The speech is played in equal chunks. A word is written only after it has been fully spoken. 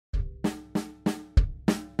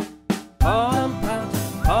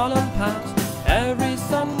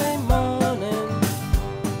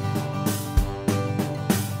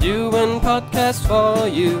podcast for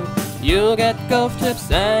you. You'll get golf tips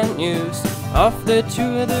and news off the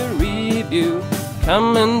tour, the review.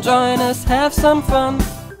 Come and join us, have some fun.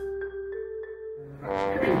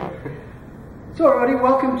 So everybody,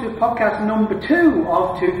 welcome to podcast number 2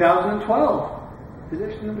 of 2012. Is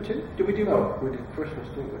this number 2? Did we do one? We did Christmas,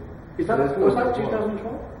 didn't we? Was that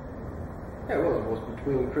 2012? Yeah, it was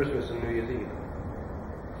between Christmas and New Year's Eve.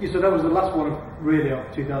 Yeah, so that was the last one really of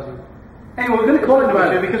 2000. Anyway, we're going to call it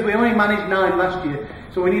number 2 because we only managed 9 last year,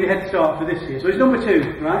 so we need a head start for this year. So it's number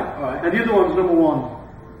 2, right? Alright. And the other one's number 1.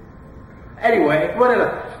 Anyway,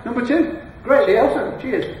 Whatever. Number 2. Great. Cheers. Awesome.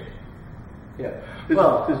 Cheers. yeah.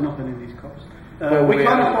 There's nothing in these cups. Well, we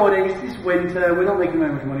can't afford any. It's winter. We're not making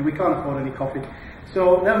very much money. We can't afford any coffee.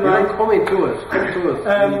 So never mind. Come to us.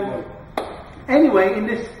 Anyway, in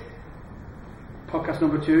this podcast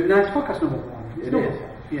number 2, no, it's podcast number 1. It's It number is. 1.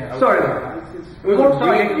 Yeah. Sorry about that. We won't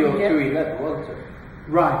sorry. read your 211, won't it?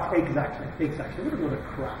 Right. Exactly. What a load of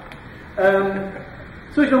crap.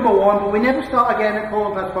 So it's number 1, but we never start again at Paul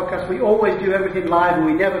and Pat's podcast. We always do everything live and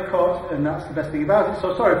we never cut, and that's the best thing about it.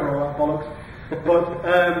 So sorry for all that bollocks. But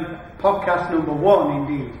podcast number 1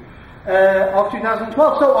 indeed of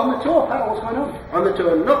 2012. So on the tour, Pat, what's going on? On the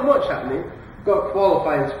tour, not much happening. Got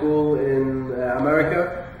qualifying school in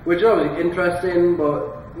America, which is obviously interesting,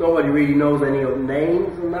 but nobody really knows any of the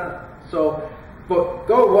names and that. So, but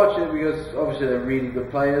go and watch it because obviously they're really good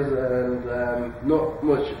players and not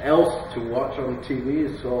much else to watch on TV.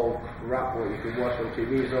 It's all crap what you can watch on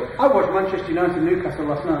TV. So I watched Manchester United and Newcastle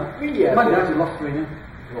last night. Yeah. Man United lost 3-0.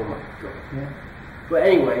 oh my god. Yeah. But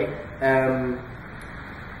anyway,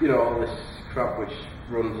 you know, all this crap which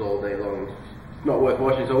runs all day long, it's not worth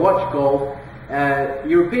watching. So watch golf.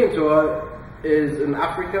 European Tour is in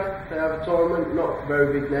Africa. They have a tournament, not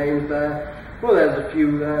very big names there. Well, there's a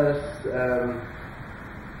few there.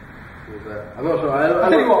 I'm not sure. I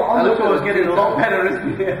tell you what, on the tour is getting a lot better,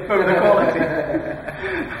 isn't it, from the quality?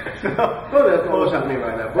 Well, there's not much happening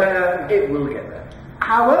right now, but it will get there.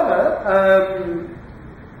 However,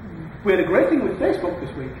 we had a great thing with Facebook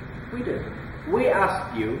this week. We did. We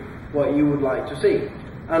asked you what you would like to see,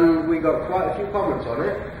 and we got quite a few comments on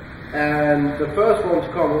it. And the first one to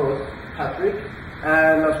comment was Patrick,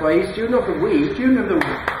 and that's why he's Student of the Week. Student of the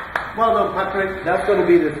Week. Well done, Patrick. That's going to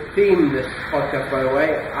be the theme of this podcast, by the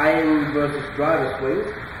way, iron versus driver swings.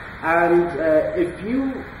 And if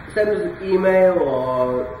you send us an email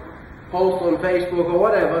or post on Facebook or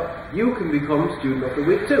whatever, you can become Student of the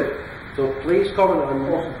Week too. So please comment on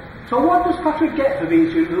Awesome. So what does Patrick get for being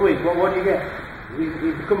Student of the Week? What do you get? He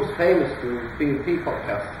becomes famous through B&P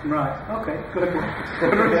podcast. Right, okay, good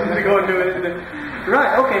reason to go and do it, isn't it?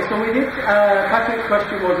 Right, okay, so we did, Patrick's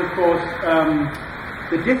question was, of course,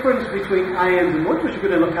 the difference between irons and woods, which we're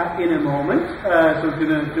going to look at in a moment. So we're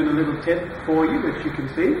going to do a little tip for you, which you can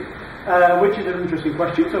see, which is an interesting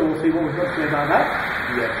question, so we'll see what we've got to say about that.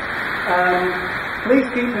 Yes. Please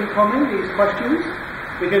keep them coming, these questions,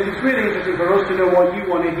 because it's really interesting for us to know what you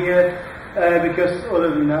want to hear. Because other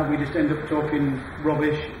than that, we just end up talking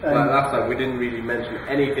rubbish. Well, last time we didn't really mention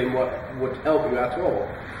anything what would help you at all.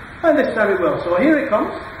 And this time it will. So here it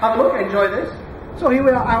comes. Have a look. Enjoy this. So here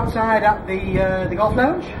we are outside at the golf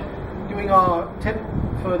lounge, doing our tip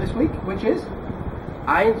for this week, which is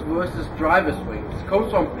irons versus driver swings.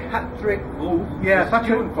 Comes from Patrick Wolf. Yeah,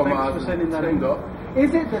 Patrick. From Thanks for sending that in.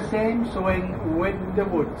 Is it the same swing with the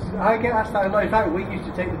woods? I get asked that a lot. In fact, we used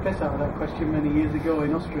to take the piss out of that question many years ago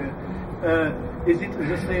in Austria. Is it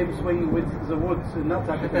the same swing with the woods and that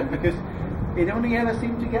type of thing? Because it only ever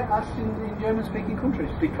seemed to get asked in German-speaking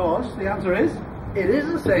countries. Because the answer is, it is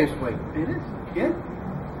the same swing. It is. Yeah.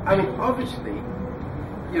 I mean, obviously,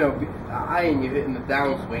 you know, iron you're hitting the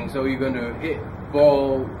downswing, so you're going to hit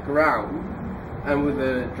ball ground, and with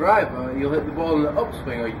a driver you'll hit the ball in the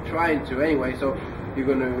upswing, or you're trying to anyway. So you're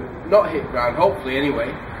going to not hit ground, hopefully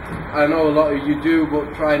anyway. I know a lot of you do,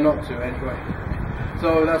 but try not to anyway.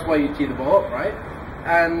 So that's why you tee the ball up, right?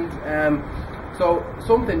 And so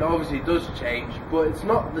something obviously does change, but it's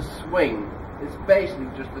not the swing. It's basically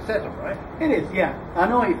just the setup, right? It is, yeah. I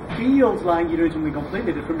know it feels like you're doing something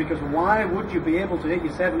completely different, because why would you be able to hit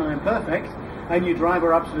your 7-iron perfect and your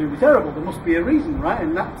driver absolutely terrible? There must be a reason, right?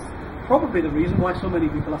 And that's probably the reason why so many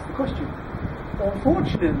people ask the question.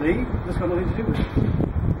 Unfortunately, that's got nothing to do with it.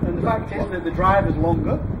 And the fact is that the driver's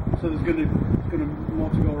longer, so there's going to more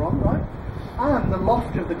to go wrong, right? And the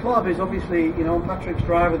loft of the club is obviously, you know, on Patrick's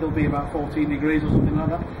driver there'll be about 14 degrees or something like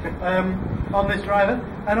that on this driver,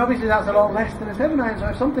 and obviously that's a lot less than a 7-iron, so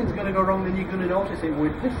if something's going to go wrong then you're going to notice it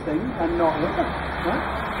with this thing and not with that, right?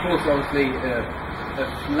 Plus obviously a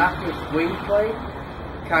flatter swing play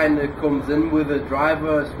kind of comes in with a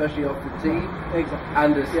driver, especially off the tee, Exactly.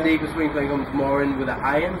 and the steeper swing plane comes more in with an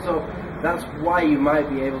iron. So that's why you might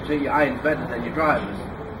be able to hit your irons better than your drivers.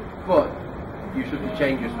 But you shouldn't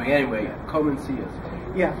change your swing anyway. Come and see us.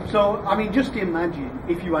 Yeah, so I mean, just imagine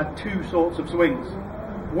if you had two sorts of swings,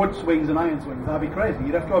 wood swings and iron swings. That'd be crazy.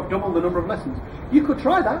 You'd have to have double the number of lessons. You could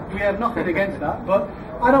try that. We have nothing against that, but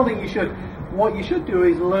I don't think you should. What you should do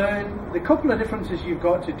is learn the couple of differences you've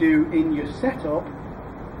got to do in your setup,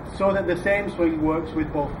 so that the same swing works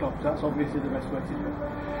with both clubs. That's obviously the best way to do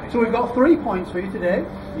it. So we've got 3 points for you today.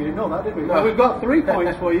 You didn't know that, did we? No. Well, we've got 3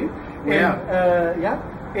 points for you. Yeah.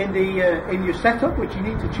 In your setup, which you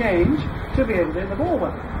need to change to be able to hit the ball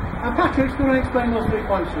well. And Patrick's going to explain those 3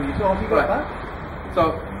 points for you. So have you got that?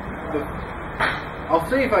 So I'll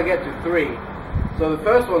see if I get to 3. So the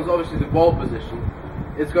first one's obviously the ball position.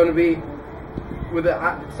 It's going to be with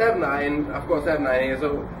a 7 iron. I've got a 7 iron here,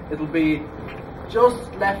 so it'll be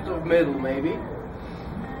just left of middle maybe.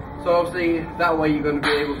 So obviously that way you're going to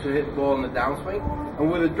be able to hit the ball in the downswing.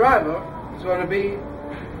 And with a driver, it's going to be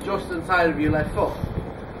just inside of your left foot.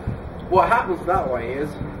 What happens that way is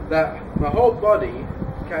that my whole body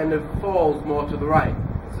kind of falls more to the right.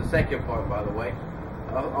 It's the second point, by the way.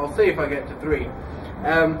 I'll see if I get to 3.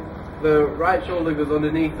 The right shoulder goes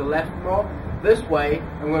underneath the left more. This way,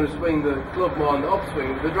 I'm going to swing the club more on the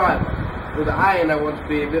upswing with the driver. With the iron, I want to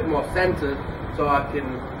be a bit more centered so I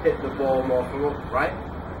can hit the ball more from upright.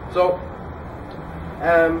 So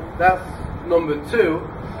that's number 2.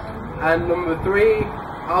 And number 3,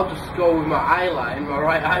 I'll just go with my eye line. My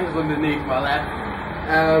right eye's underneath my left.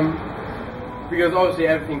 Because obviously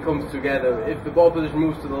everything comes together. If the ball position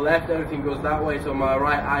moves to the left, everything goes that way, so my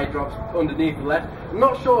right eye drops underneath the left. I'm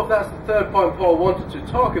not sure if that's the third point Paul wanted to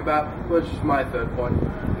talk about, but it's just my third point.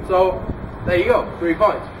 So there you go, 3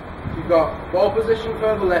 points. You've got ball position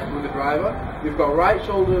further left with the driver, you've got right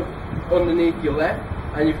shoulder underneath your left,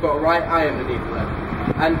 and you've got right eye underneath the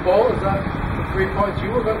left. And Paul, is that the 3 points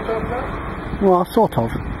you were going to talk about? Well, sort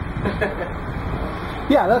of.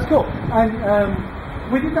 Yeah, that's cool. And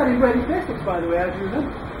we did that in Brady's Basics, by the way, as you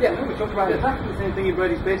remember. Yeah, we talked about exactly the same thing in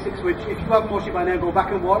Brady's Basics, which if you haven't watched it by now, go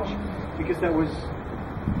back and watch, because that was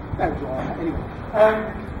alright. Anyway,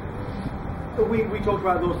 we talked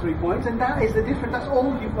about those 3 points, and that is the difference. That's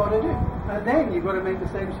all you've got to do, and then you've got to make the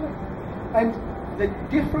same swing. And the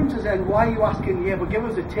difference is, and why are you asking? Yeah, but give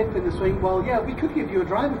us a tip in the swing. Well, yeah, we could give you a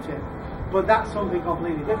driver tip, but that's something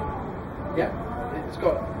completely different. Yeah, it's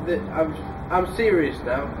got. I'm serious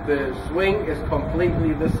now. The swing is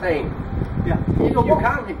completely the same. Yeah. You So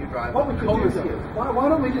can't hit your driver. What we could do though, why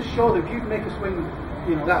don't we just show them? If you make a swing,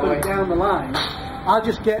 That way. down the line, I'll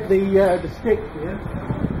just get the stick here.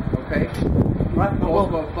 Okay. Right. Paul's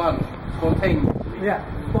got a plan. Spontaneously.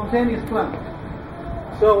 Yeah. Spontaneous plan.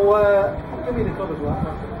 So give me the club as well.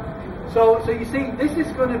 So you see, this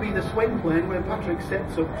is going to be the swing plane when Patrick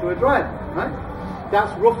sets up to a driver, right?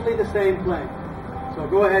 That's roughly the same plane. So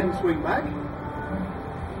go ahead and swing back.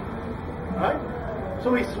 Right?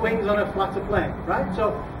 So he swings on a flatter plane, right?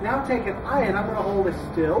 So now take an iron, I'm going to hold this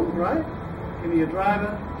still, right? Give me your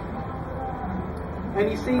driver. And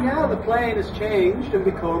you see now the plane has changed and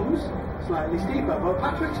becomes slightly steeper. But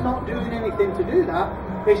Patrick's not doing anything to do that.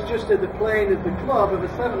 It's just that the plane of the club of a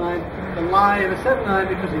 7-iron, the lie of a 7-iron,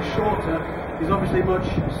 because it's shorter, is obviously much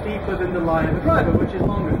steeper than the lie of a driver, which is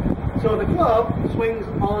longer. So the club swings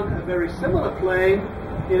on a very similar plane,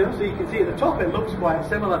 so you can see at the top it looks quite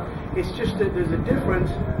similar. It's just that there's a difference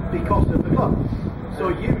because of the club. So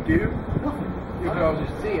you do nothing. You can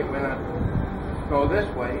obviously see it when I go this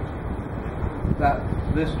way, that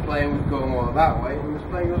this plane would go more that way, and this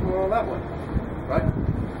plane goes more that way. Right?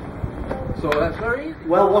 So that's very easy.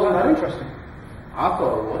 Well, wasn't that interesting? I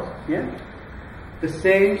thought it was. Yeah. The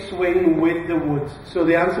same swing with the woods. So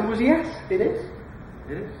the answer was yes, it is.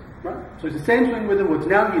 It is. Right. So it's the same swing with the woods.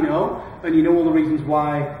 Now you know, and you know all the reasons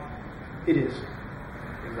why it is.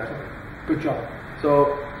 Exactly. Good job.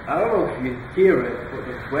 So, I don't know if you can hear it, but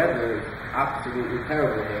the weather is absolutely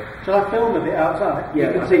terrible here. Shall I film a bit outside? Yeah,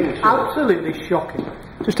 you can I see think we should. absolutely shocking.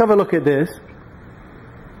 Just have a look at this.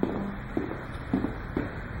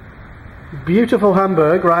 Beautiful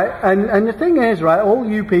Hamburg, right? And the thing is, right, all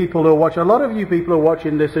you people who are watching, a lot of you people who are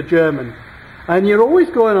watching this are German. And you're always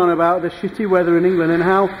going on about the shitty weather in England and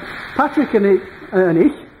how Patrick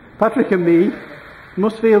and me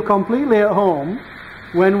must feel completely at home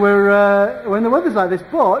when when the weather's like this.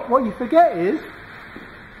 But what you forget is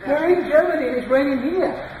we're in Germany and it's raining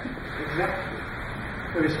here. Exactly.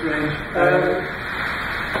 Very strange.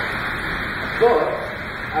 But,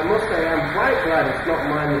 I must say, I'm quite glad it's not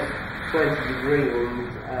minus 20 degrees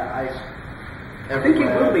and ice. I think it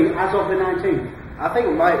will be as of the 19th. I think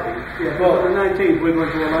it might be. Yeah, but on the 19th we're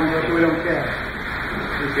going to Orlando, so we don't care.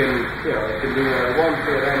 You can, you can do what I want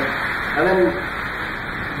to and then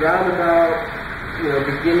round about,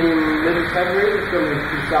 beginning middle February, it's going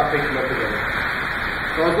to start picking up again.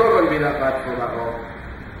 So it's not going to be that bad for that long.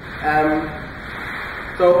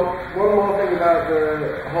 So one more thing about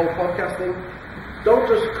the whole podcasting: don't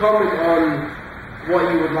just comment on what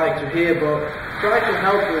you would like to hear, but try to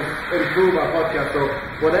help us improve our podcast. So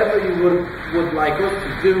whatever you would like us to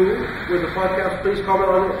do with the podcast, please comment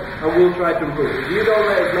on it and we'll try to improve. If you don't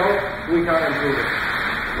let us know, we can't improve it.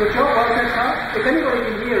 So Joe, if anybody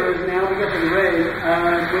can hear us now because of the rain,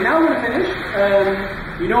 we're now going to finish.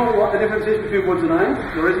 You know what the difference is between woods and irons?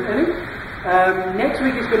 There isn't any. Next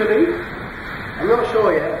week is going to be? I'm not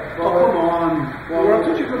sure yet. Oh, come on. We're on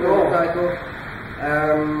such a good roll.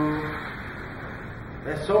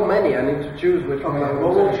 There's so many, I need to choose which one I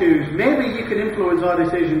well, we'll choose. Maybe you can influence our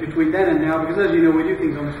decision between then and now, because as you know, we do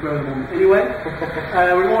things on the square at the moment. Anyway,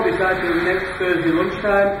 we won't decide till next Thursday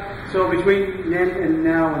lunchtime, so between then and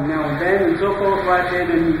now and then, and so forth, right in,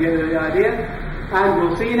 and you get the idea, and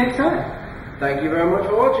we'll see you next time. Thank you very much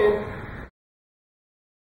for watching.